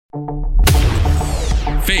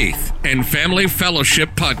Faith and Family Fellowship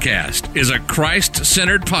Podcast is a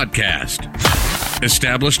Christ-centered podcast.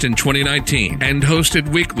 Established in 2019 and hosted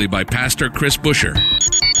weekly by Pastor Chris Busher.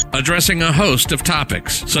 Addressing a host of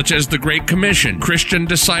topics such as the Great Commission, Christian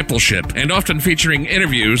discipleship, and often featuring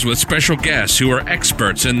interviews with special guests who are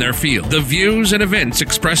experts in their field. The views and events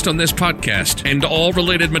expressed on this podcast and all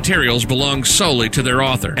related materials belong solely to their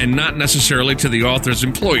author and not necessarily to the author's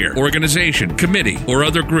employer, organization, committee, or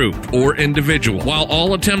other group or individual. While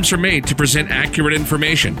all attempts are made to present accurate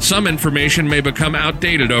information, some information may become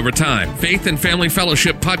outdated over time. Faith and Family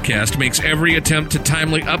Fellowship Podcast makes every attempt to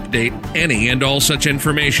timely update any and all such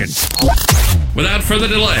information. Without further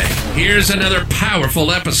delay, here's another powerful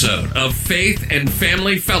episode of Faith and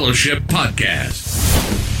Family Fellowship Podcast.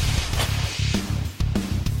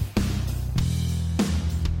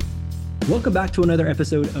 Welcome back to another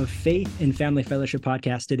episode of Faith and Family Fellowship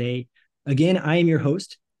Podcast today. Again, I am your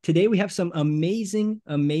host. Today we have some amazing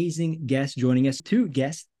guests joining us. Two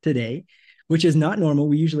guests today, which is not normal.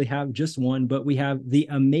 We usually have just one, but we have the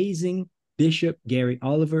amazing Bishop Gary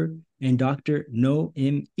Oliver and Dr.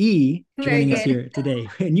 Noemi joining us here today.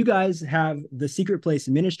 And you guys have the Secret Place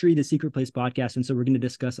Ministry, the Secret Place Podcast. And so we're going to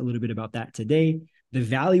discuss a little bit about that today, the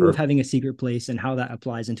value of having a secret place and how that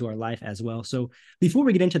applies into our life as well. So before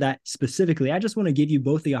we get into that specifically, I just want to give you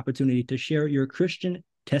both the opportunity to share your Christian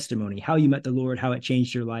testimony, how you met the Lord, how it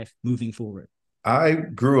changed your life moving forward. I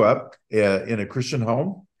grew up in a Christian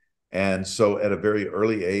home. And so at a very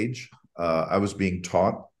early age, I was being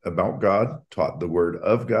taught about God, taught the word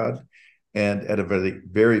of God, and at a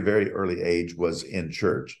very early age was in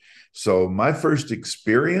church. So my first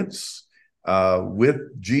experience with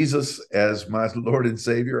Jesus as my Lord and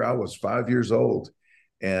Savior, I was 5 years old,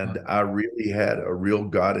 and I really had a real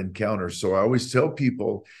God encounter. So I always tell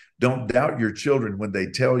people, don't doubt your children when they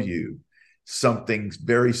tell you something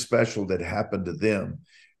very special that happened to them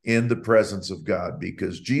in the presence of God,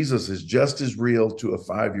 because Jesus is just as real to a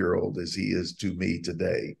 5-year-old as he is to me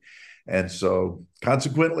today. And so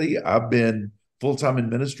consequently, I've been full-time in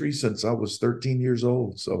ministry since I was 13 years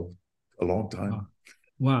old. So a long time.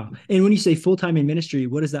 Wow. And when you say full-time in ministry,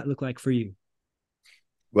 what does that look like for you?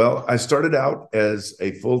 Well, I started out as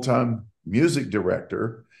a full-time music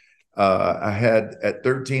director. At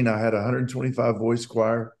 13, I had a 125 voice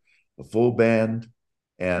choir, a full band,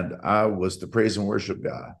 and I was the praise and worship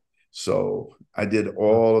guy. So I did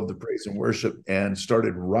all of the praise and worship and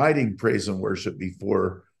started writing praise and worship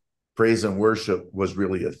before praise and worship was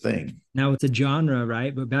really a thing. Now it's a genre,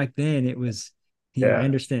 right? But back then it was, I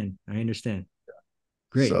understand.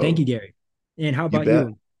 Great. So, thank you, Gary. And how about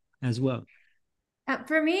you as well?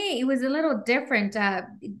 For me, it was a little different.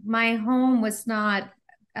 My home was not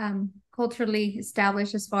culturally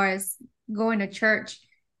established as far as going to church.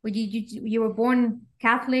 You were born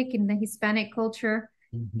Catholic in the Hispanic culture,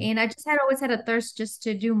 and I just always had a thirst just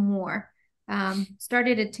to do more.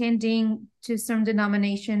 Started attending to some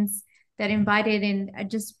denominations that invited, and I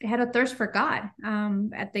just had a thirst for God.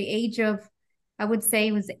 At the age of, I would say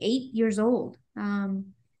it was 8 years old.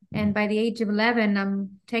 And by the age of 11,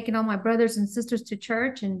 I'm taking all my brothers and sisters to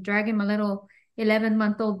church and dragging my little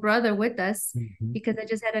 11-month-old brother with us because I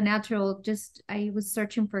just had a natural, I was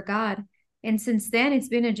searching for God. And since then, it's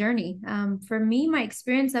been a journey. For me, my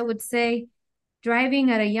experience, I would say, driving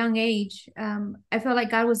at a young age, I felt like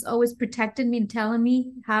God was always protecting me and telling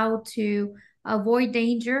me how to avoid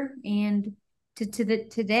danger. And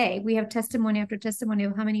today, we have testimony after testimony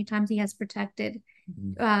of how many times He has protected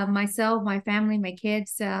myself, my family, my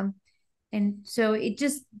kids. And so it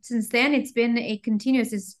just, since then, it's been a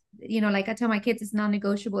continuous, like I tell my kids, it's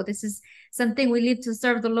non-negotiable. This is something we live to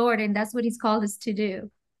serve the Lord, and that's what He's called us to do.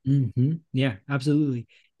 Yeah, absolutely.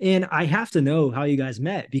 And I have to know how you guys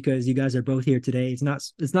met, because you guys are both here today. It's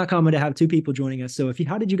not common to have two people joining us. So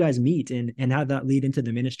how did you guys meet, and how did that lead into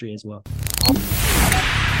the ministry as well?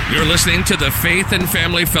 You're listening to the Faith and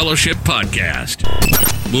Family Fellowship Podcast.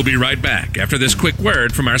 We'll be right back after this quick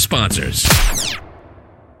word from our sponsors.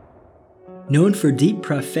 Known for deep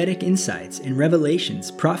prophetic insights and revelations,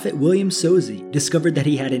 Prophet William Sozzi discovered that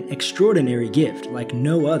he had an extraordinary gift like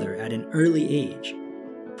no other at an early age.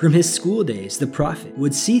 From his school days, the prophet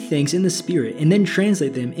would see things in the spirit and then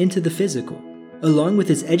translate them into the physical. Along with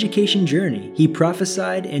his education journey, he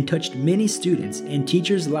prophesied and touched many students and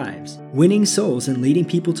teachers' lives, winning souls and leading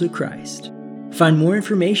people to Christ. Find more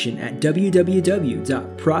information at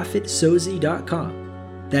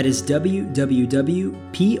www.prophetsozi.com. That is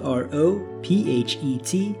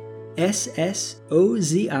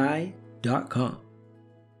www.prophetsozi.com.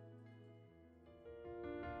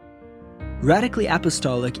 Radically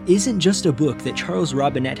Apostolic isn't just a book that Charles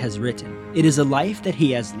Robinette has written. It is a life that he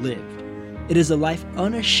has lived. It is a life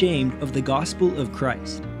unashamed of the gospel of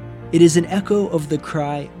Christ. It is an echo of the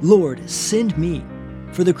cry, "Lord, send me."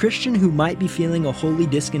 For the Christian who might be feeling a holy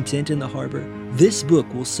discontent in the harbor, this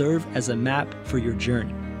book will serve as a map for your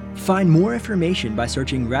journey. Find more information by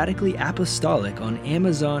searching Radically Apostolic on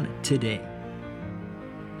Amazon today.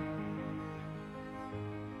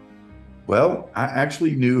 Well, I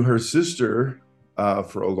actually knew her sister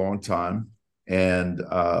for a long time, and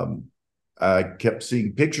I kept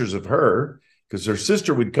seeing pictures of her because her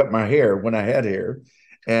sister would cut my hair when I had hair.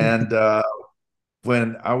 And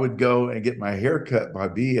when I would go and get my hair cut by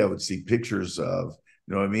B, I would see pictures of,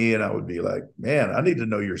 you know what I mean? And I would be like, man, I need to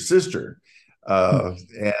know your sister.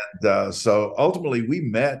 So ultimately we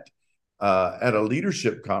met at a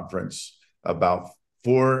leadership conference about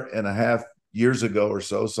 4.5 years ago or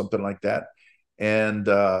so, something like that. And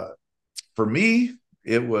for me,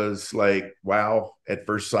 it was like, wow, at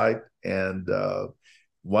first sight. And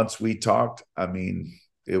once we talked, I mean,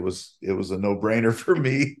 it was a no-brainer for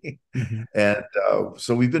me. Mm-hmm. And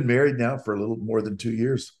so we've been married now for a little more than 2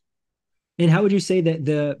 years. And how would you say that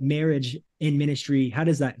the marriage and ministry, how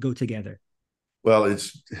does that go together? Well,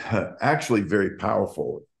 it's actually very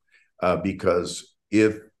powerful because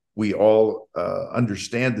if we all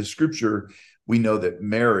understand the scripture, we know that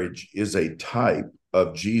marriage is a type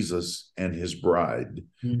of Jesus and his bride,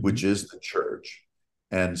 which is the church.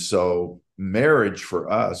 And so marriage for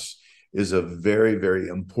us is a very, very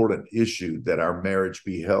important issue, that our marriage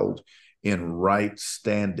be held in right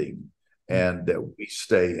standing and that we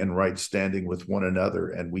stay in right standing with one another,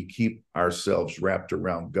 and we keep ourselves wrapped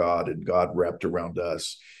around God and God wrapped around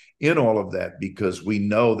us in all of that, because we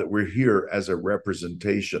know that we're here as a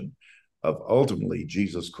representation of ultimately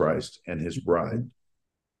Jesus Christ and his bride.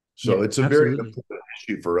 So yeah, it's a very important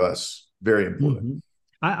issue for us. Very important. Mm-hmm.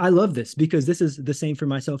 I love this because this is the same for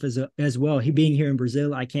myself as well. Being here in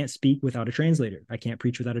Brazil, I can't speak without a translator. I can't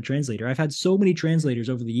preach without a translator. I've had so many translators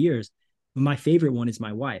over the years. My favorite one is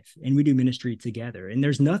my wife, and we do ministry together. And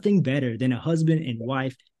there's nothing better than a husband and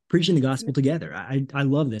wife preaching the gospel together. I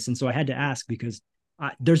love this. And so I had to ask because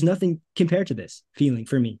there's nothing compared to this feeling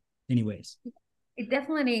for me anyways. It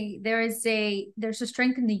definitely, there's a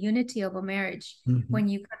strength in the unity of a marriage when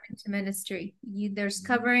you come into ministry. There's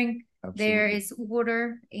covering, there is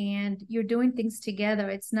order, and you're doing things together.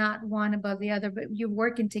 It's not one above the other, but you're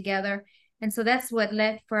working together. And so that's what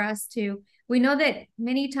led for us to, we know that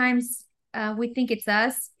many times we think it's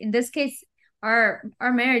us. In this case, our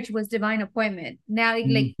marriage was divine appointment. Now,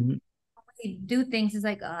 like we do things, it's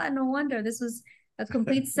like, oh, no wonder this was a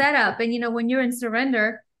complete setup. And when you're in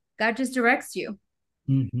surrender, God just directs you.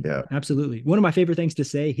 Yeah, absolutely. One of my favorite things to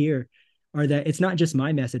say here are that it's not just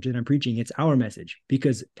my message that I'm preaching, it's our message,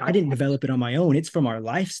 because I didn't develop it on my own. It's from our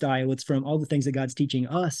lifestyle. It's from all the things that God's teaching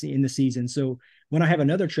us in the season. So when I have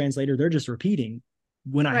another translator, they're just repeating.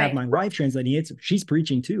 When I have my wife translating, she's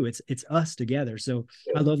preaching too. It's us together. So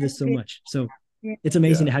I love this so much. So it's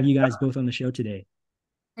amazing to have you guys both on the show today.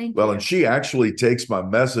 Thank you. And she actually takes my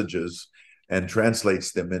messages and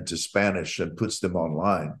translates them into Spanish and puts them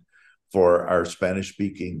online for our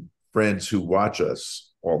Spanish-speaking friends who watch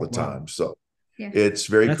us all the time. So it's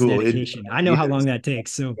very cool. Dedication. I know how long that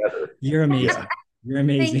takes. So you're amazing. You're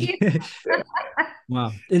amazing.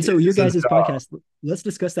 Wow. And so your guys' podcast, let's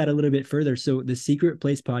discuss that a little bit further. So the Secret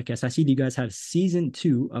Place podcast, I see you guys have season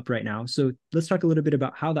 2 up right now. So let's talk a little bit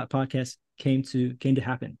about how that podcast came to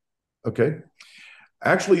happen. Okay.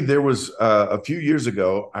 Actually, there was a few years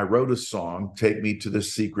ago, I wrote a song, Take Me to the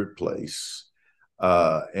Secret Place.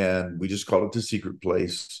 And we just called it The Secret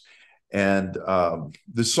Place. And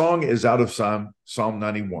the song is out of Psalm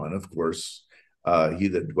 91, of course. He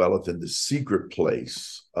that dwelleth in the secret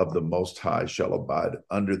place of the Most High shall abide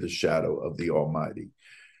under the shadow of the Almighty.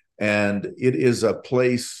 And it is a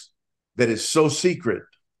place that is so secret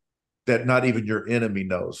that not even your enemy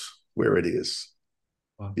knows where it is.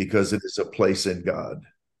 Wow. Because it is a place in God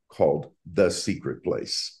called the secret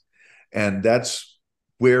place. And that's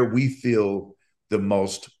where we feel the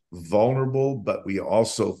most vulnerable, but we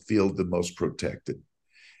also feel the most protected.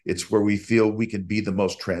 It's where we feel we can be the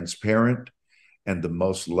most transparent and the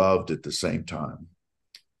most loved at the same time.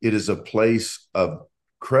 It is a place of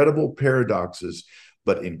credible paradoxes,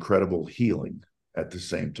 but incredible healing at the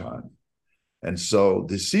same time. And so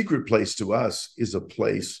the secret place to us is a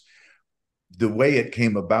place, the way it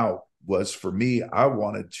came about was, for me, I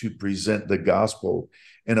wanted to present the gospel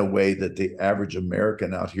in a way that the average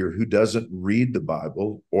American out here who doesn't read the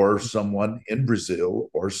Bible, or someone in Brazil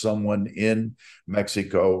or someone in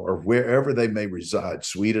Mexico or wherever they may reside,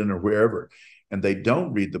 Sweden or wherever, and they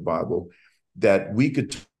don't read the Bible, that we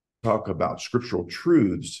could talk about scriptural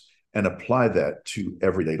truths and apply that to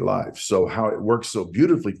everyday life. So how it works so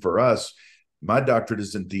beautifully for us, my doctorate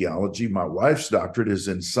is in theology, my wife's doctorate is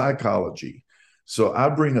in psychology. So I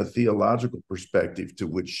bring a theological perspective to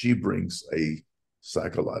which she brings a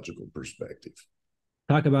psychological perspective.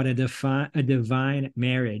 Talk about a divine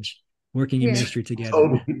marriage working in Yeah. ministry together.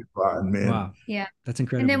 Totally divine, man. Wow. Yeah. That's And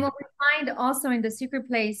incredible. then what we find also in the secret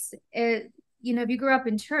place, if you grew up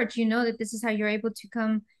in church, you know that this is how you're able to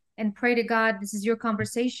come and pray to God. This is your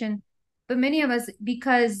conversation. But many of us,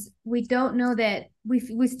 because we don't know that,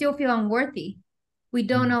 we still feel unworthy. We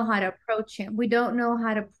don't know how to approach him. We don't know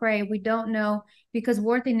how to pray. We don't know, because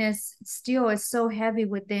worthiness still is so heavy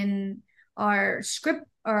within our script,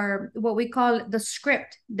 or what we call the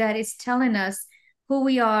script that is telling us who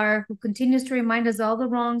we are, who continues to remind us all the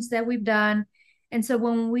wrongs that we've done. And so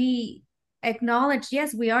when we acknowledge,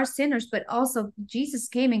 yes, we are sinners, but also Jesus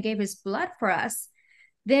came and gave his blood for us,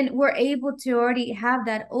 then we're able to already have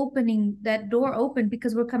that opening, that door open,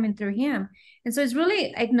 because we're coming through him. And so it's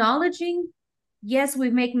really acknowledging, yes,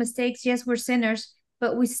 we make mistakes. Yes, we're sinners,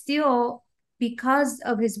 but we still, because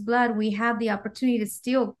of his blood, we have the opportunity to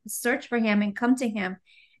still search for him and come to him.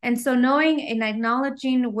 And so knowing and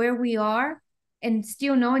acknowledging where we are and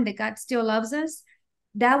still knowing that God still loves us,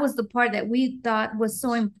 that was the part that we thought was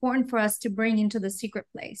so important for us to bring into the secret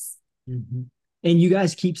place. Mm-hmm. And you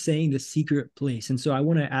guys keep saying the secret place. And so I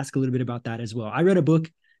want to ask a little bit about that as well. I read a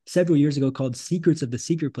book several years ago called Secrets of the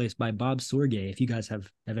Secret Place by Bob Sorge, if you guys have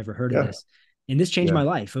ever heard of this. And this changed my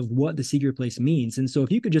life of what the secret place means. And so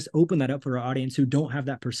if you could just open that up for our audience who don't have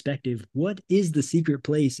that perspective, what is the secret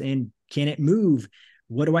place and can it move?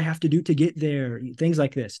 What do I have to do to get there? Things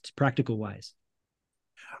like this, practical wise.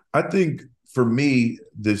 I think for me,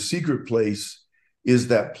 the secret place is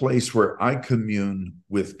that place where I commune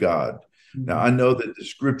with God. Now, I know that the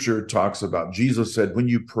scripture talks about, Jesus said, when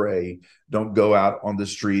you pray, don't go out on the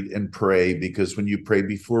street and pray, because when you pray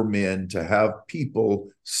before men to have people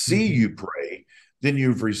see you pray, then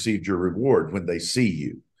you've received your reward when they see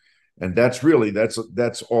you. And that's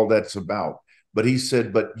all that's about. But he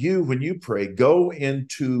said, but you, when you pray, go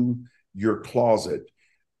into your closet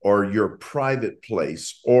or your private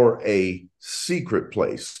place or a secret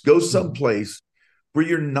place. Go someplace where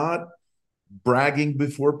you're not bragging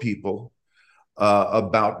before people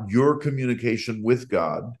about your communication with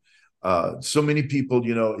God. So many people,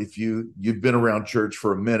 if you've been around church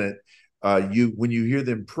for a minute, when you hear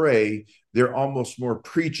them pray, they're almost more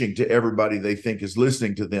preaching to everybody they think is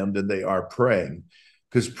listening to them than they are praying.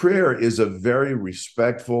 Because prayer is a very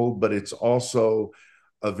respectful, but it's also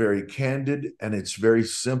a very candid, and it's very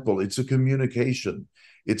simple. It's a communication.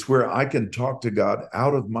 It's where I can talk to God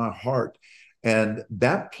out of my heart. And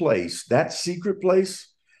that place, that secret place,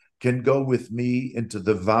 can go with me into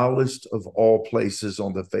the vilest of all places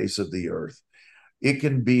on the face of the earth. It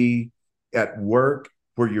can be at work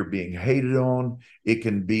where you're being hated on. It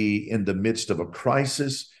can be in the midst of a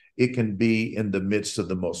crisis. It can be in the midst of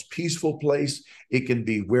the most peaceful place. It can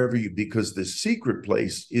be wherever because the secret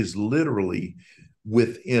place is literally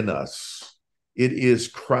within us. It is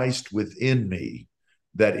Christ within me.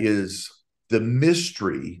 That is the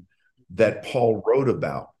mystery that Paul wrote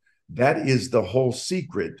about. That is the whole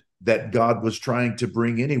secret that God was trying to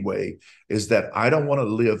bring anyway, is that I don't want to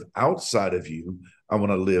live outside of you. I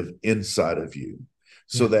want to live inside of you.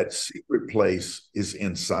 So that secret place is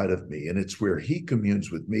inside of me, and it's where he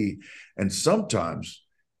communes with me. And sometimes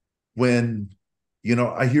when,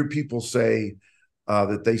 I hear people say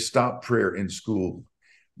that they stop prayer in school,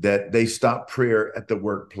 that they stop prayer at the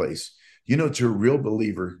workplace. To a real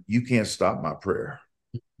believer, you can't stop my prayer.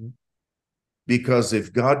 Because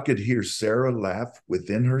if God could hear Sarah laugh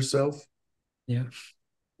within herself, then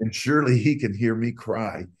surely he can hear me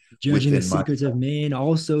cry. Judging the secrets of men.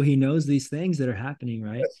 Also, he knows these things that are happening,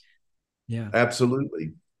 right? Yes. Yeah.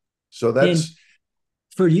 Absolutely. So that's... And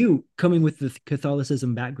for you, coming with the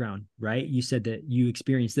Catholicism background, right? You said that you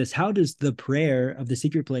experienced this. How does the prayer of the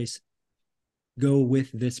secret place go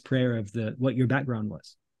with this prayer of what your background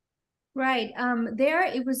was? Right. There,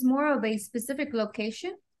 it was more of a specific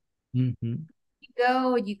location. Mm-hmm.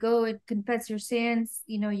 You go and confess your sins.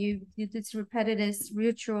 You do this repetitive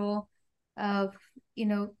ritual of,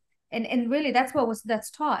 and really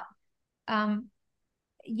that's taught.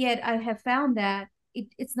 Yet I have found that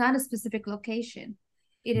it's not a specific location.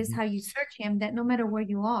 It is how you search him, that no matter where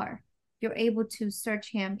you are, you're able to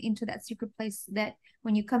search him into that secret place, that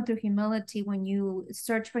when you come through humility, when you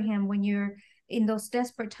search for him, when you're in those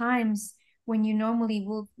desperate times, when you normally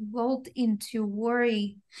will vault into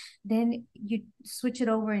worry, then you switch it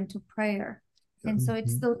over into prayer. And so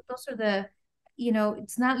it's those are the,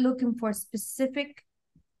 it's not looking for a specific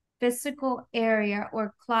physical area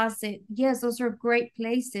or closet. Yes, those are great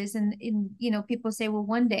places. And people say, well,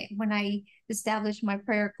 one day when I establish my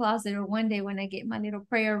prayer closet, or one day when I get my little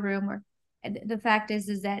prayer room, or the fact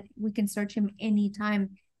is that we can search him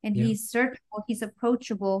anytime, and he's searchable, he's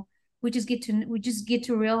approachable. We just get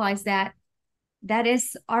to realize that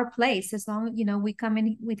is our place. As long as we come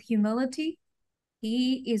in with humility,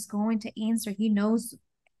 he is going to answer. He knows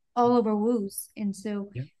all of our woes. And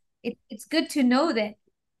so it's good to know that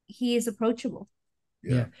he is approachable.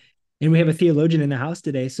 Yeah. And we have a theologian in the house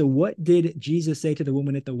today. So what did Jesus say to the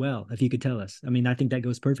woman at the well, if you could tell us? I mean, I think that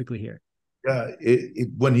goes perfectly here. Yeah,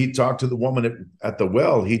 when he talked to the woman at the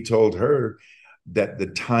well, he told her that the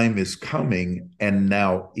time is coming and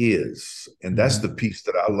now is. And that's the piece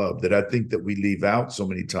that I love, that I think that we leave out so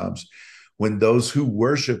many times. When those who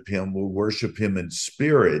worship him will worship him in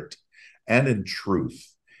spirit and in truth.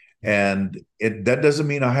 And that doesn't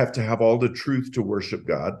mean I have to have all the truth to worship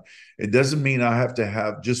God. It doesn't mean I have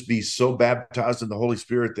to just be so baptized in the Holy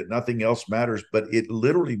Spirit that nothing else matters. But it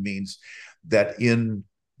literally means that in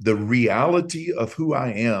the reality of who I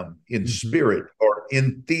am in spirit, or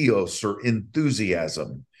in theos, or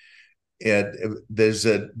enthusiasm, and there's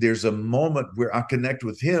a moment where I connect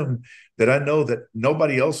with him that I know that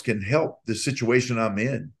nobody else can help the situation I'm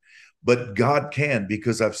in, but God can,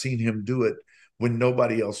 because I've seen him do it when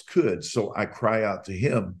nobody else could. So I cry out to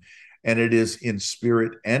him, and it is in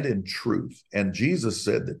spirit and in truth. And Jesus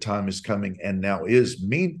said the time is coming and now is,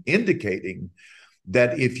 indicating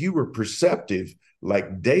that if you were perceptive,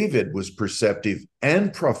 like David was perceptive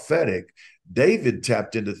and prophetic, David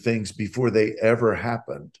tapped into things before they ever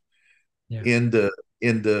happened. In the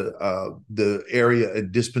area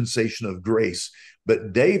and dispensation of grace.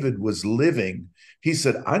 But David was living. He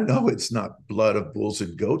said, I know it's not blood of bulls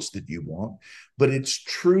and goats that you want, but it's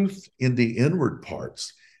truth in the inward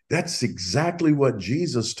parts. That's exactly what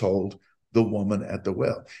Jesus told the woman at the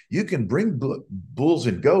well. You can bring bulls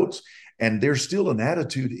and goats, and there's still an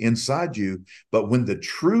attitude inside you. But when the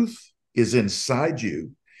truth is inside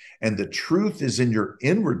you, and the truth is in your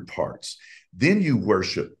inward parts, then you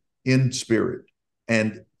worship in spirit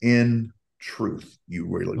and in truth. You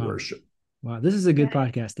really worship. Wow, this is a good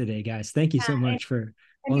podcast today, guys. Thank you so much for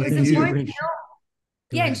all the things you bring.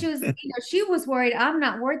 And she was worried, I'm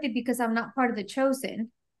not worthy because I'm not part of the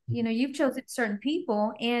chosen. You've chosen certain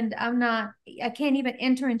people, and I can't even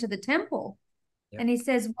enter into the temple. And he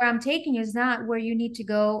says, where I'm taking you is not where you need to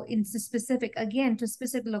go to a specific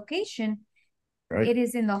location. Right. It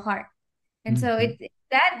is in the heart. And so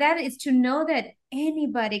that is to know that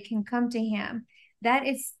anybody can come to him. That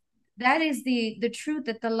is the truth,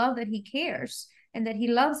 that the love that he cares and that he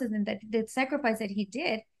loves us, and that the sacrifice that he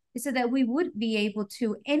did is so that we would be able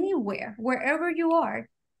to, anywhere, wherever you are,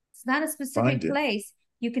 it's not a specific place,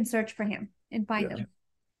 you can search for him and find him.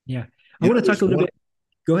 Yeah. I want to talk a little bit.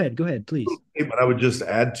 Go ahead, please. What I would just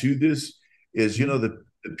add to this is, the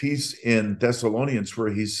piece in Thessalonians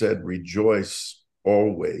where he said, rejoice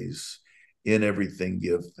always, in everything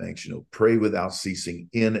give thanks, pray without ceasing,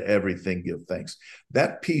 in everything give thanks.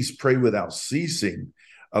 That piece, pray without ceasing,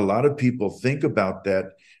 a lot of people think about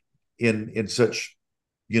that in such,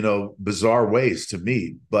 bizarre ways to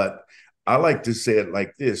me. But I like to say it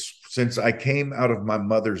like this: since I came out of my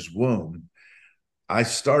mother's womb, I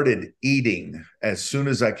started eating as soon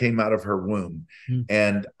as I came out of her womb,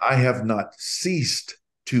 and I have not ceased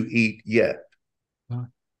to eat yet. Wow.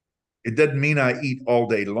 It doesn't mean I eat all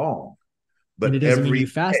day long. But it doesn't mean you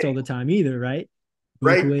fast all the time either, right?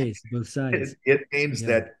 Both ways, both sides. It means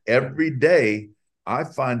that every day I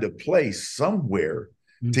find a place somewhere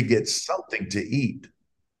to get something to eat.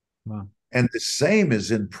 Wow. And the same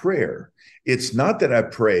is in prayer. It's not that I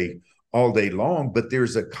pray all day long, but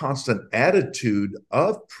there's a constant attitude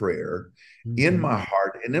of prayer in my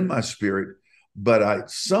heart and in my spirit.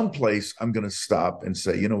 But someplace I'm going to stop and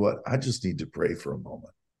say, you know what? I just need to pray for a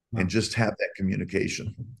moment. And just have that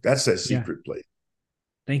communication. That's that secret place.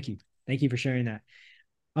 Thank you. Thank you for sharing that.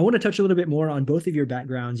 I want to touch a little bit more on both of your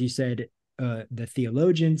backgrounds. You said the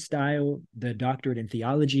theologian style, the doctorate in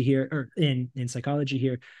theology here, or in psychology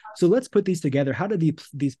here. So let's put these together. How do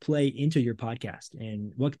these play into your podcast?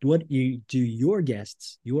 And what do your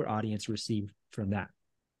guests, your audience, receive from that?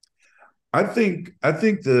 I think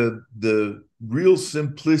the real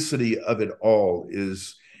simplicity of it all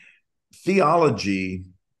is theology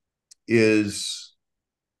is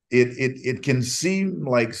it can seem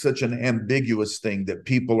like such an ambiguous thing that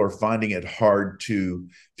people are finding it hard to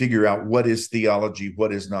figure out what is theology,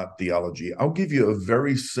 what is not theology. I'll give you a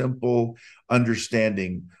very simple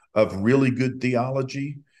understanding of really good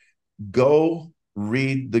theology. Go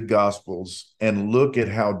read the Gospels and look at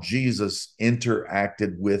how Jesus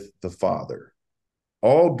interacted with the Father.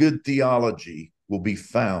 All good theology will be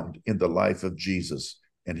found in the life of Jesus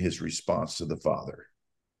and his response to the Father.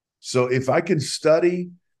 So if I can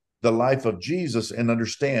study the life of Jesus and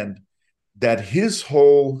understand that his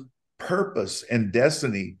whole purpose and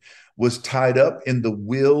destiny was tied up in the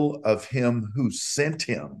will of him who sent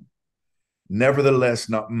him, nevertheless,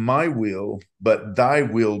 not my will, but thy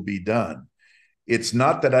will be done. It's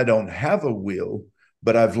not that I don't have a will,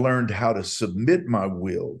 but I've learned how to submit my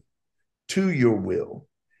will to your will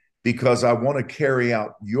because I want to carry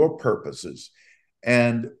out your purposes.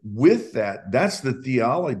 And with that, that's the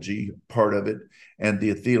theology part of it and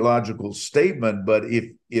the theological statement. But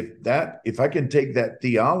if I can take that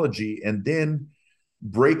theology and then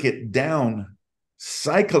break it down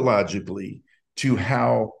psychologically to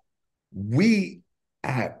how we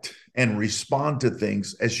act and respond to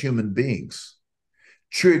things as human beings,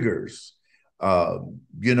 triggers,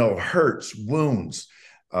 hurts, wounds,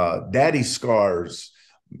 daddy scars,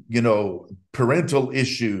 parental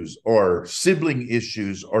issues or sibling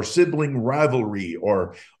rivalry,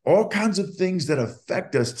 or all kinds of things that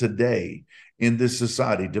affect us today in this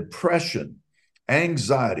society, depression,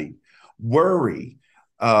 anxiety, worry,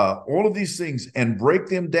 all of these things, and break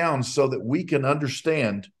them down so that we can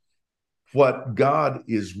understand what God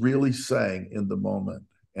is really saying in the moment.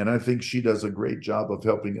 And I think she does a great job of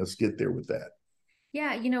helping us get there with that.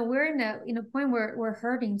 Yeah, we're in a point where we're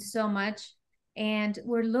hurting so much and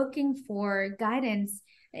we're looking for guidance.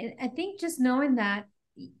 And I think just knowing that,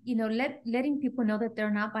 letting people know that they're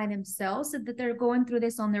not by themselves, that they're going through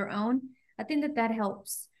this on their own, I think that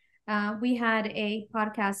helps. We had a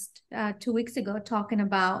podcast 2 weeks ago talking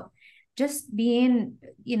about just being,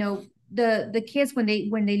 the kids when they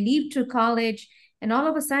leave to college and all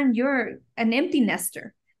of a sudden you're an empty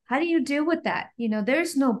nester. How do you deal with that?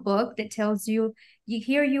 There's no book that tells you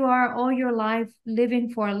here you are all your life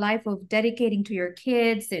living for a life of dedicating to your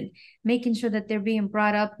kids and making sure that they're being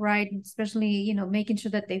brought up right, especially, making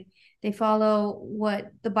sure that they follow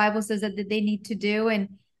what the Bible says that they need to do and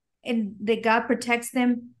that God protects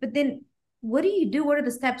them. But then what do you do? What are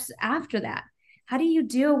the steps after that? How do you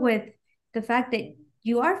deal with the fact that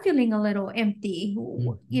you are feeling a little empty?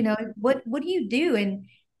 What do you do? And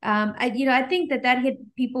I think that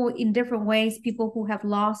hit people in different ways, people who have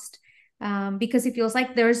lost, because it feels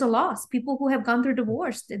like there is a loss. People who have gone through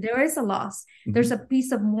divorce, there is a loss. Mm-hmm. There's a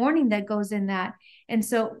piece of mourning that goes in that. And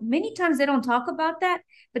so many times they don't talk about that,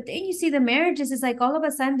 but then you see the marriages, it's like all of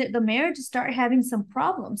a sudden the marriages start having some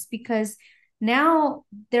problems because now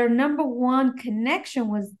their number one connection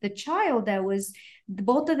was the child, that was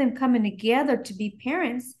both of them coming together to be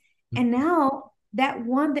parents. And now that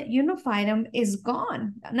one that unified them is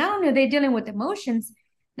gone. Not only are they dealing with emotions,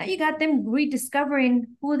 now you got them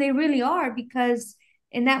rediscovering who they really are, because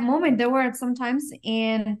in that moment they were sometimes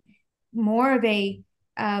in more of a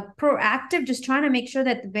proactive, just trying to make sure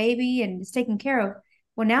that the baby and is taken care of.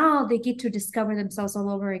 Well, now they get to discover themselves all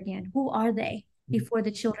over again. Who are they before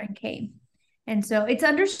the children came? And so it's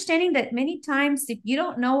understanding that many times if you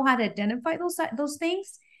don't know how to identify those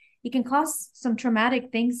things, it can cause some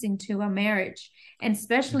traumatic things into a marriage. And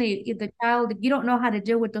especially if the child, if you don't know how to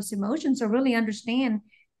deal with those emotions or really understand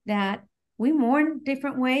that we mourn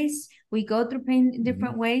different ways, we go through pain in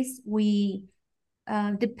different ways, we,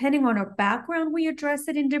 depending on our background, we address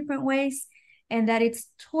it in different ways, and that it's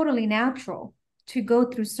totally natural to go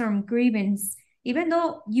through some grievance, even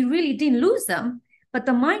though you really didn't lose them, but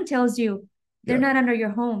the mind tells you, they're not under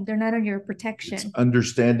your home. They're not under your protection. It's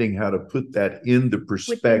understanding how to put that in the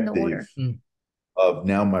perspective of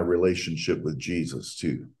now my relationship with Jesus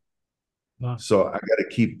too. Wow. So I got to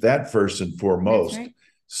keep that first and foremost. Right.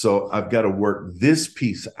 So I've got to work this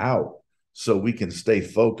piece out so we can stay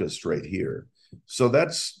focused right here. So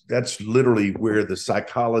that's literally where the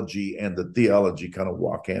psychology and the theology kind of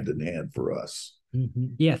walk hand in hand for us. Mm-hmm.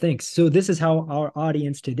 Yeah, thanks. So this is how our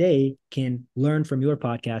audience today can learn from your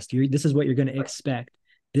podcast. This is what you're going to expect,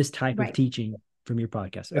 this type of teaching from your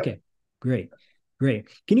podcast. Okay, great.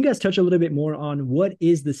 Can you guys touch a little bit more on what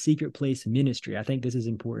is the Secret Place Ministry? I think this is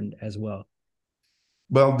important as well.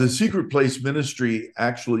 Well, the Secret Place Ministry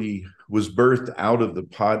actually was birthed out of the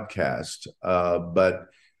podcast, but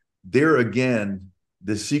there again,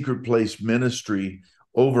 the Secret Place Ministry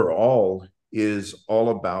overall is all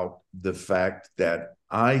about the fact that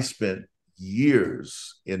I spent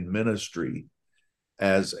years in ministry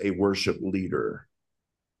as a worship leader.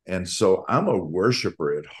 And so I'm a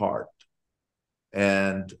worshiper at heart.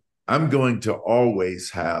 And I'm going to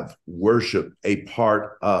always have worship a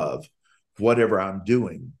part of whatever I'm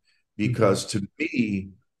doing, because to me,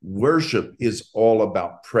 Worship is all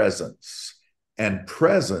about presence, and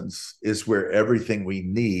presence is where everything we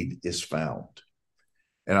need is found.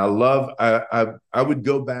 And I would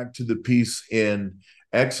go back to the piece in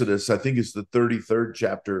Exodus, I think it's the 33rd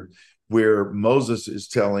chapter, where Moses is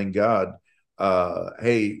telling God,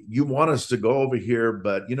 hey, you want us to go over here,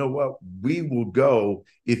 but you know what? We will go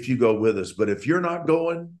if you go with us. But if you're not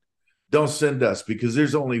going, don't send us, because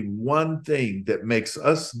there's only one thing that makes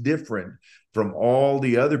us different from all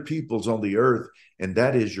the other peoples on the earth, and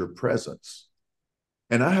that is your presence.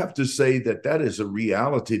 And I have to say that that is a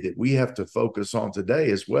reality that we have to focus on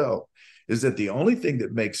today as well, is that the only thing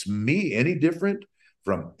that makes me any different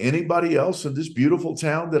from anybody else in this beautiful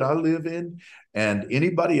town that I live in and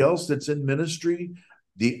anybody else that's in ministry,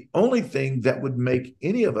 the only thing that would make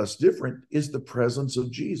any of us different is the presence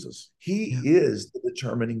of Jesus. He is the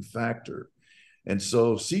determining factor. And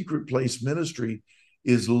so Secret Place Ministry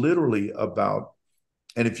is literally about,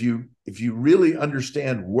 and if you really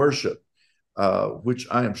understand worship, which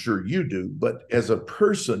I am sure you do, but as a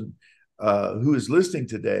person who is listening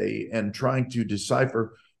today and trying to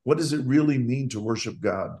decipher what does it really mean to worship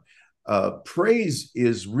God, praise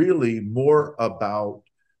is really more about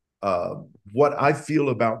what I feel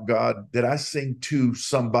about God, that I sing to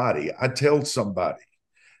somebody, I tell somebody.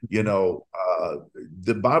 You know,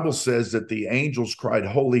 the Bible says that the angels cried,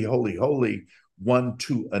 holy, holy, holy, one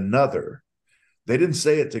to another. They didn't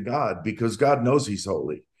say it to God because God knows he's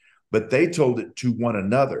holy, but they told it to one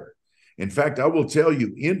another. In fact, I will tell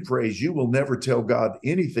you, in praise, you will never tell God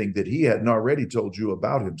anything that he hadn't already told you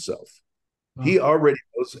about himself. Wow. He already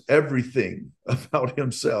knows everything about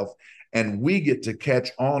himself, and we get to catch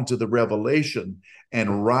on to the revelation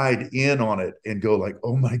and ride in on it and go like,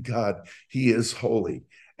 oh my God, he is holy.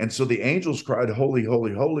 And so the angels cried, holy,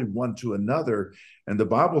 holy, holy, one to another. And the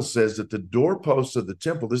Bible says that the doorposts of the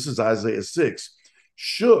temple, this is Isaiah 6,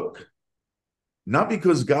 shook, not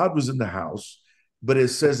because God was in the house, but it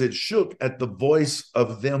says it shook at the voice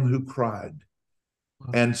of them who cried.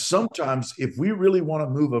 Wow. And sometimes if we really want a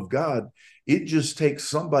move of God, it just takes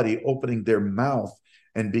somebody opening their mouth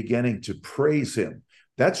and beginning to praise him.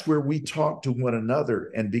 That's where we talk to one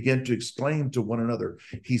another and begin to exclaim to one another,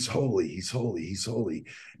 he's holy, he's holy, he's holy.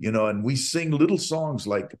 You know, and we sing little songs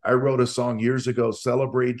like, I wrote a song years ago,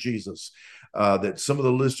 Celebrate Jesus, that some of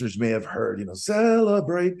the listeners may have heard, you know,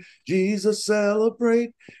 celebrate Jesus,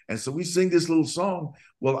 celebrate. And so we sing this little song.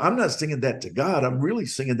 Well, I'm not singing that to God. I'm really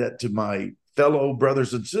singing that to my fellow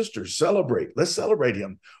brothers and sisters. Celebrate. Let's celebrate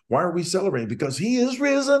him. Why are we celebrating? Because he is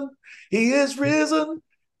risen. He is risen.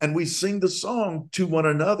 And we sing the song to one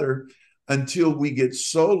another until we get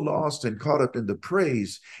so lost and caught up in the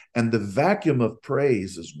praise. And the vacuum of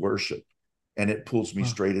praise is worship. And it pulls me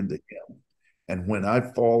straight into him. And when I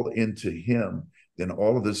fall into him, then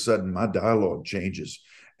all of a sudden my dialogue changes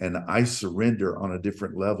and I surrender on a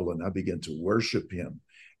different level and I begin to worship him.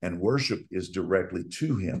 And worship is directly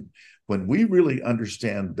to him. When we really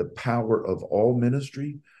understand the power of all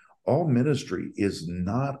ministry is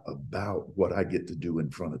not about what I get to do in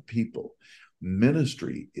front of people.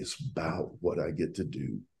 Ministry is about what I get to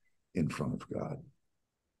do in front of God.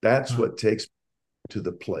 That's what takes me to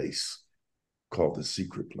the place called the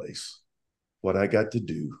secret place. What I got to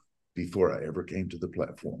do before I ever came to the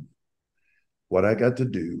platform. What I got to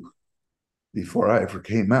do before I ever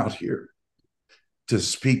came out here to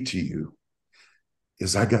speak to you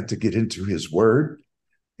is I got to get into his word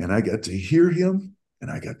and I got to hear him and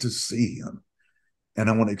I got to see him. And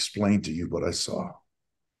I want to explain to you what I saw.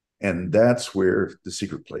 And that's where the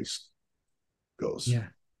secret place goes. Yeah.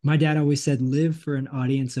 My dad always said, live for an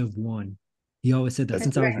audience of one. He always said that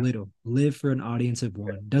since I was little. Live for an audience of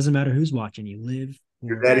one. Doesn't matter who's watching you. Live.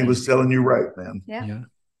 Your daddy was telling you right, man.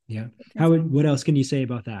 Yeah. What else can you say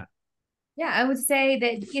about that? Yeah, I would say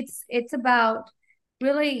that it's about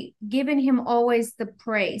really giving him always the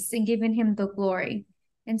praise and giving him the glory.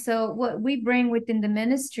 And so what we bring within the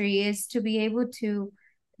ministry is to be able to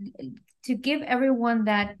give everyone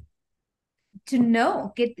that, to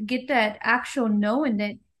know, get that actual knowing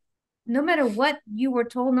that no matter what you were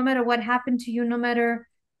told, no matter what happened to you, no matter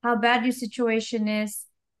how bad your situation is,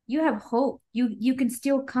 you have hope. You can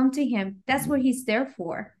still come to him. That's what he's there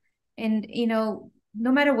for. And, you know,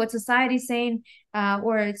 no matter what society's saying,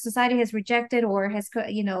 or society has rejected or has,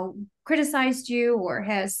 you know, criticized you, or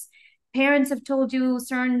has parents have told you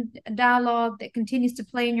certain dialogue that continues to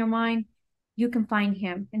play in your mind, you can find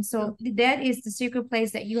him. And so that is the secret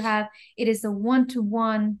place that you have. It is a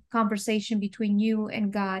one-to-one conversation between you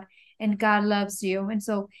and God loves you. And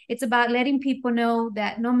so it's about letting people know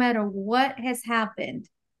that no matter what has happened,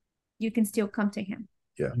 you can still come to him.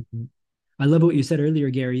 Yeah. Mm-hmm. I love what you said earlier,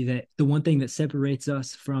 Gary, that the one thing that separates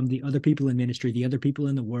us from the other people in ministry, the other people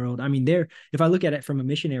in the world, I mean, if I look at it from a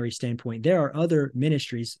missionary standpoint, there are other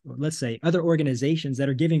ministries, or let's say other organizations that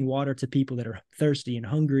are giving water to people that are thirsty and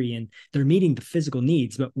hungry, and they're meeting the physical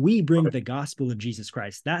needs, but we bring the gospel of Jesus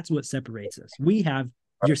Christ. That's what separates us. We have,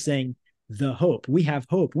 you're saying, the hope. We have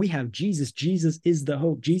hope. We have Jesus. Jesus is the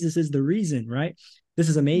hope. Jesus is the reason, right? This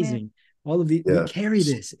is amazing. Amen. All of the, we carry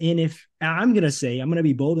this. And if I'm going to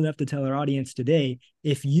be bold enough to tell our audience today,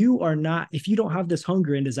 if you don't have this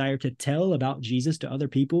hunger and desire to tell about Jesus to other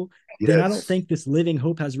people, then I don't think this living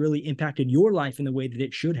hope has really impacted your life in the way that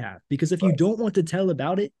it should have. Because if you don't want to tell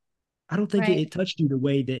about it, I don't think it touched you the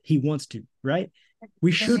way that he wants to, right?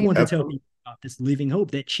 We should want to tell people about this living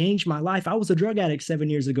hope that changed my life. I was a drug addict 7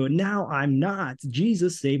 years ago. Now I'm not.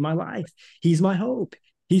 Jesus saved my life. He's my hope.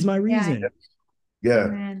 He's my reason. Yeah.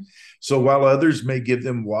 Amen. So while others may give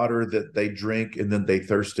them water that they drink and then they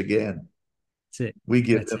thirst again, we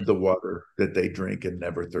give them the water that they drink and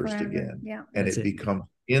never thirst again. Yeah. And it becomes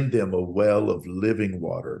in them a well of living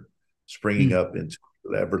water springing up into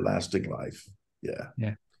everlasting life. Yeah.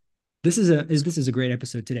 Yeah. This is a great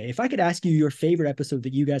episode today. If I could ask you your favorite episode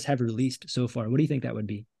that you guys have released so far, what do you think that would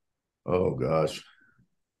be? Oh gosh.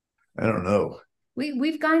 I don't know.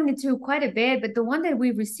 We've gotten into quite a bit, but the one that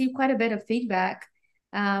we received quite a bit of feedback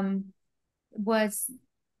was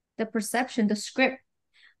the perception, the script.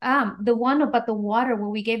 The one about the water, where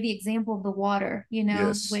we gave the example of the water,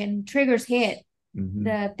 when triggers hit,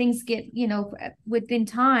 the things get, within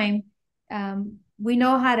time, we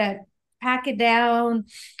know how to pack it down,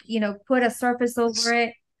 put a surface over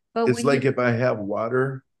it. But it's like if I have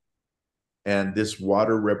water and this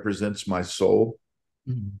water represents my soul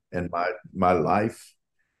and my life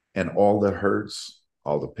and all the hurts,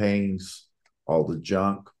 all the pains, all the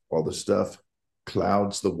junk, all the stuff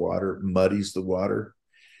clouds the water, muddies the water.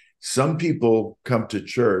 Some people come to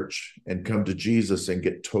church and come to Jesus and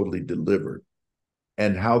get totally delivered.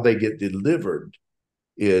 And how they get delivered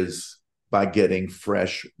is by getting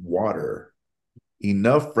fresh water,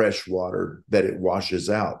 enough fresh water that it washes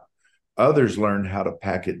out. Others learn how to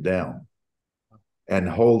pack it down and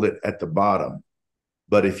hold it at the bottom.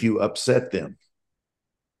 But if you upset them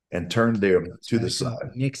and turn them to the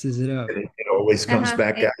side, mixes it up, it always comes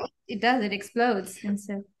back out. It does. It explodes. And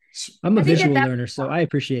so I'm a visual learner, so I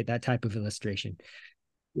appreciate that type of illustration.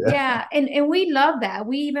 Yeah. And we love that.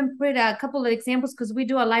 We even put a couple of examples because we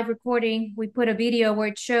do a live recording. We put a video where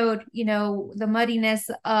it showed, the muddiness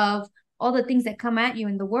of all the things that come at you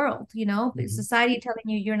in the world, society telling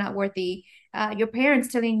you you're not worthy, your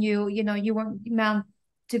parents telling you, you weren't meant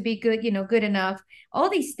to be good, good enough, all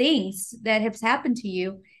these things that have happened to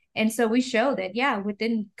you. And so we show that,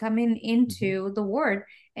 within coming into the word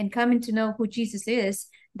and coming to know who Jesus is,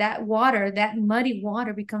 that water, that muddy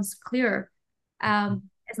water becomes clear.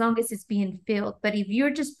 As long as it's being filled. But if you're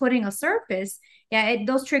just putting a surface,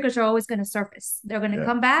 those triggers are always going to surface. They're going to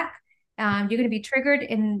come back. You're going to be triggered,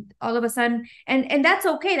 and all of a sudden, and that's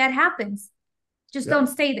okay. That happens. Just don't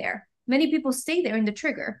stay there. Many people stay there in the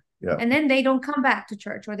trigger, and then they don't come back to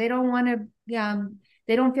church, or they don't want to.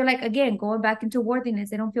 They don't feel like, again, going back into worthiness.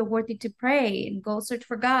 They don't feel worthy to pray and go search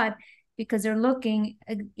for God because they're looking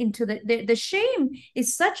into the shame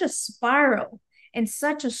is such a spiral and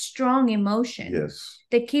such a strong emotion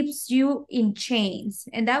that keeps you in chains.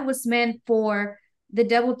 And that was meant for the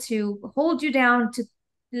devil to hold you down, to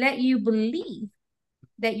let you believe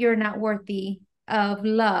that you're not worthy of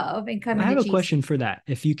love and coming to Jesus. I have a question for that,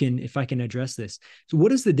 if I can address this. So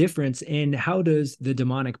what is the difference, and how does the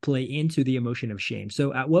demonic play into the emotion of shame?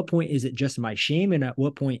 So at what point is it just my shame, and at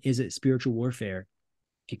what point is it spiritual warfare?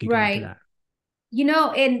 If you could go into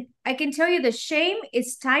that. And I can tell you the shame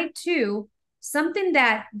is tied to something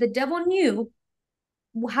that the devil knew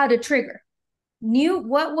how to trigger, knew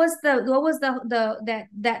what was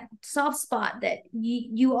that soft spot that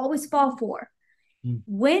you always fall for.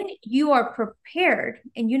 When you are prepared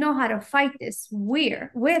and you know how to fight this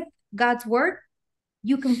with God's word,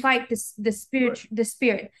 you can fight the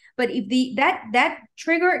spirit. But if that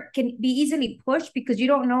trigger can be easily pushed because you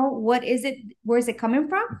don't know where is it coming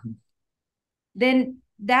from, then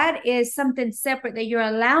that is something separate that you're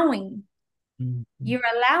allowing. You're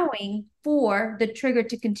allowing for the trigger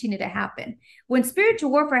to continue to happen. When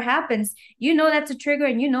spiritual warfare happens, that's a trigger,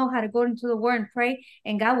 and you know how to go into the word and pray,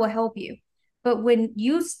 and God will help you. But when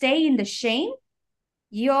you stay in the shame,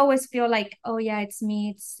 you always feel like, oh yeah, it's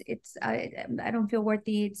me. I don't feel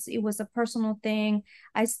worthy. It was a personal thing.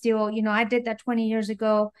 I still, I did that 20 years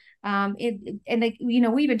ago.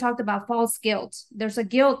 We even talked about false guilt. There's a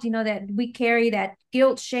guilt, that we carry, that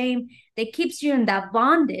guilt, shame that keeps you in that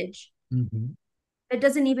bondage. that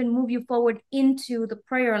doesn't even move you forward into the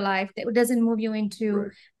prayer life, that doesn't move you into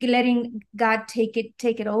letting God take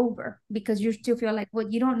it over, because you still feel like, well,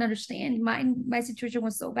 you don't understand. My situation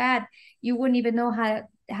was so bad, you wouldn't even know how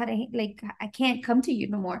to, like, I can't come to you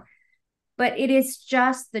no more. But it is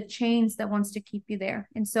just the chains that wants to keep you there.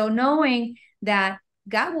 And so knowing that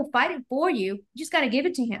God will fight it for you, you just got to give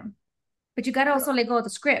it to him. But you got to also let go of the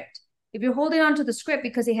script. If you're holding on to the script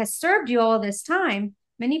because it has served you all this time,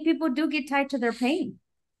 many people do get tied to their pain.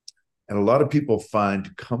 And a lot of people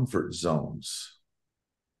find comfort zones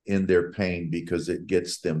in their pain because it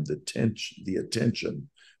gets them the attention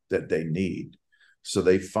that they need. So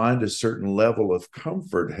they find a certain level of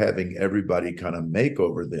comfort having everybody kind of make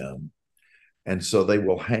over them. And so they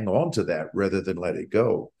will hang on to that rather than let it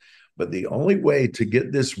go. But the only way to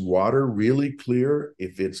get this water really clear,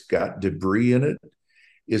 if it's got debris in it,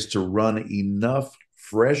 is to run enough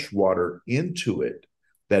fresh water into it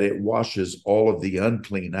that it washes all of the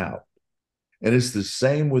unclean out. And it's the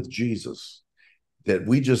same with Jesus, that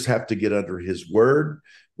we just have to get under his word.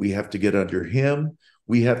 We have to get under him.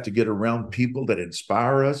 We have to get around people that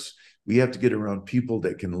inspire us. We have to get around people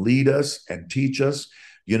that can lead us and teach us.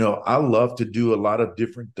 You know, I love to do a lot of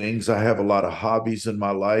different things. I have a lot of hobbies in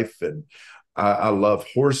my life, and I love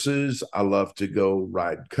horses. I love to go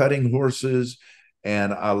ride cutting horses,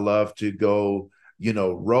 and I love to go,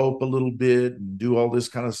 rope a little bit and do all this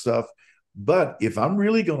kind of stuff. But if I'm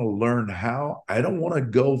really going to learn how, I don't want to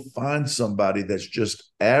go find somebody that's just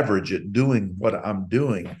average at doing what I'm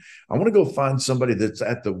doing. I want to go find somebody that's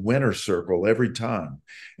at the winner circle every time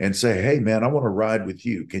and say, hey, man, I want to ride with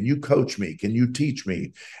you. Can you coach me? Can you teach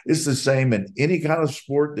me? It's the same in any kind of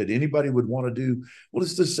sport that anybody would want to do. Well,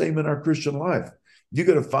 it's the same in our Christian life. You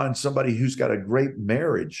got to find somebody who's got a great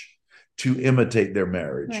marriage to imitate their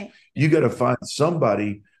marriage. Right. You got to find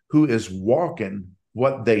somebody who is walking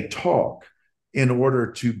what they talk in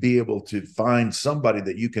order to be able to find somebody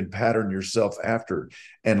that you can pattern yourself after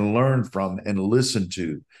and learn from and listen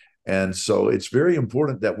to. And so it's very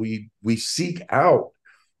important that we seek out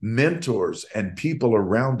mentors and people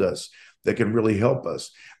around us that can really help us.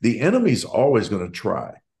 The enemy's always going to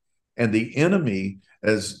try. And the enemy,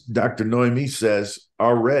 as Dr. Noemi says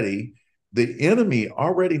already, the enemy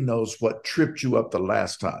already knows what tripped you up the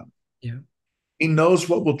last time. Yeah. He knows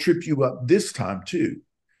what will trip you up this time too.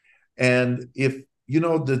 And if,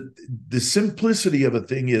 the simplicity of a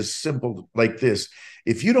thing is simple like this.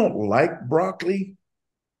 If you don't like broccoli,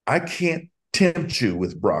 I can't tempt you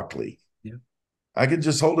with broccoli. Yeah. I can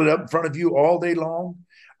just hold it up in front of you all day long.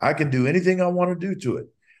 I can do anything I want to do to it.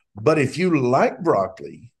 But if you like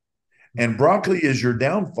broccoli and broccoli is your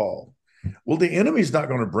downfall, well, the enemy's not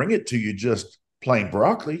going to bring it to you just plain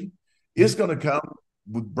broccoli. It's going to come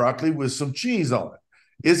with broccoli with some cheese on it.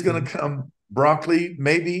 It's going to come broccoli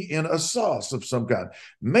maybe in a sauce of some kind.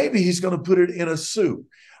 Maybe he's going to put it in a soup.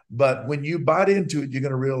 But when you bite into it, you're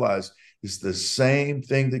going to realize it's the same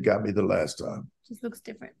thing that got me the last time. Just looks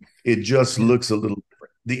different. It just looks a little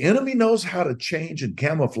different. The enemy knows how to change and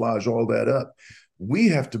camouflage all that up. We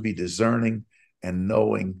have to be discerning and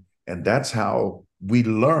knowing, and that's how we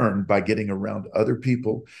learn, by getting around other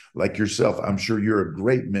people like yourself. I'm sure you're a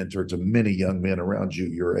great mentor to many young men around you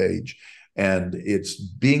your age. And it's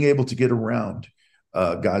being able to get around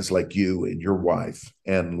guys like you and your wife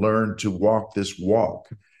and learn to walk this walk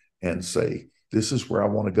and say, this is where I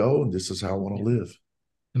want to go and this is how I want to live.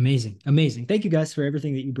 Amazing. Amazing. Thank you guys for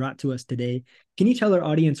everything that you brought to us today. Can you tell our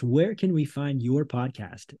audience, where can we find your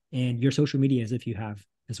podcast and your social medias if you have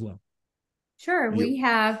as well? Sure. We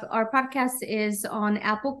have, our podcast is on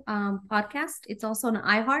Apple Podcast. It's also on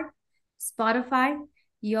iHeart, Spotify.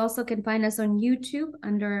 You also can find us on YouTube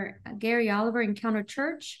under Gary Oliver Encounter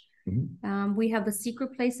Church. Mm-hmm. We have The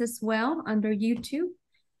Secret Place as well under YouTube.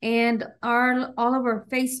 And all of our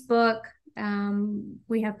Facebook,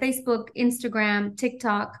 we have Facebook, Instagram,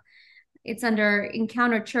 TikTok. It's under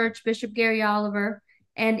Encounter Church, Bishop Gary Oliver,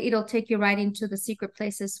 and it'll take you right into The Secret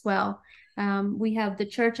Place as well. We have the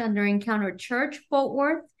church under Encounter Church, Fort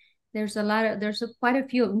Worth. There's quite a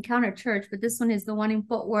few Encounter Church, but this one is the one in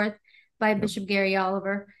Fort Worth by Bishop Gary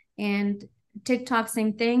Oliver. And TikTok,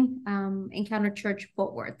 same thing, Encounter Church,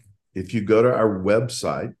 Fort Worth. If you go to our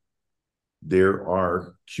website, there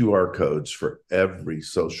are QR codes for every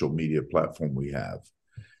social media platform we have,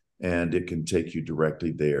 and it can take you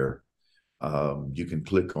directly there. You can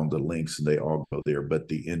click on the links and they all go there. But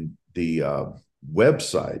the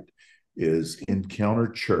website is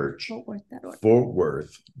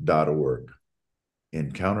encounterchurchfortworth.org.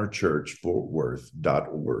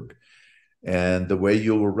 Encounterchurchfortworth.org. And the way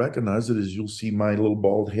you'll recognize it is you'll see my little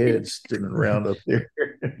bald head sticking around up there.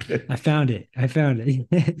 I found it. Yeah.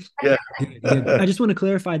 Good. I just want to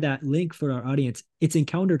clarify that link for our audience. It's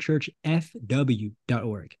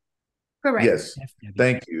encounterchurchfw.org. Correct. Yes. FW.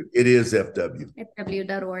 Thank you. It is FW.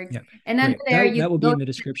 FW.org. Yeah. And under there, that will be in the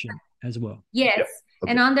description as well. Yes. Yep.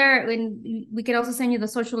 Okay. And on there, we can also send you the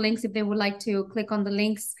social links if they would like to click on the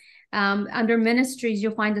links. Under ministries,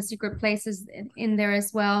 you'll find the secret places in there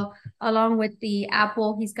as well, along with the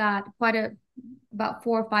Apple. He's got about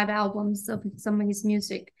 4 or 5 albums of some of his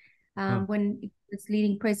music when it's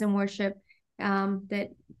leading praise and worship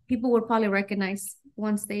that people will probably recognize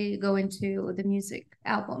once they go into the music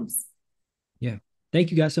albums. Yeah.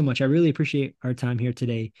 Thank you guys so much. I really appreciate our time here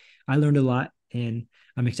today. I learned a lot, and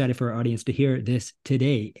I'm excited for our audience to hear this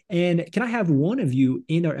today. And can I have one of you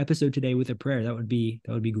in our episode today with a prayer? That would be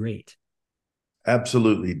great.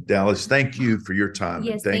 Absolutely. Dallas, thank you for your time.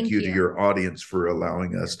 Yes, and thank you to your audience for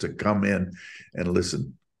allowing us to come in and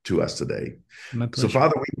listen to us today. My pleasure. So,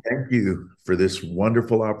 Father, we thank you for this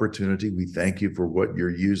wonderful opportunity. We thank you for what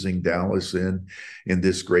you're using Dallas in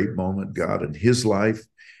this great moment, God, in his life.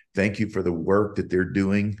 Thank you for the work that they're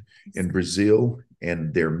doing in Brazil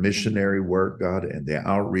and their missionary work, God, and the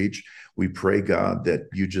outreach. We pray, God, that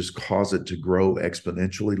you just cause it to grow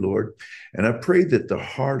exponentially, Lord. And I pray that the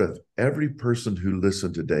heart of every person who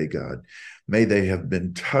listened today, God, may they have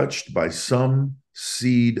been touched by some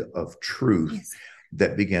seed of truth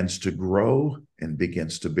that begins to grow and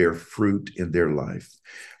begins to bear fruit in their life.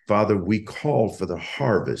 Father, we call for the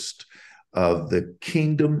harvest of the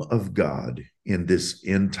kingdom of God in this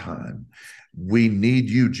end time. We need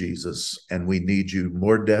you, Jesus, and we need you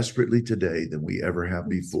more desperately today than we ever have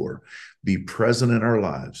before. Be present in our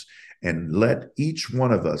lives and let each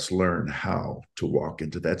one of us learn how to walk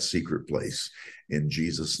into that secret place. In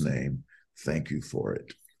Jesus' name, thank you for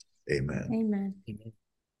it. Amen. Amen.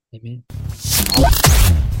 Amen.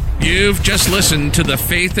 You've just listened to the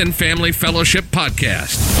Faith and Family Fellowship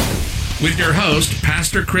Podcast with your host,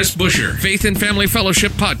 Pastor Chris Busher. Faith and Family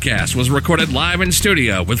Fellowship Podcast was recorded live in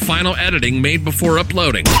studio with final editing made before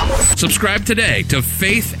uploading. Subscribe today to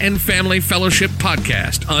Faith and Family Fellowship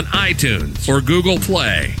Podcast on iTunes or Google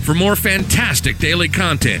Play. For more fantastic daily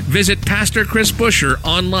content, visit Pastor Chris Busher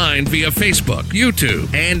online via Facebook,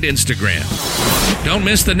 YouTube, and Instagram. Don't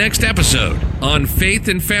miss the next episode on Faith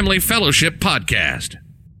and Family Fellowship Podcast.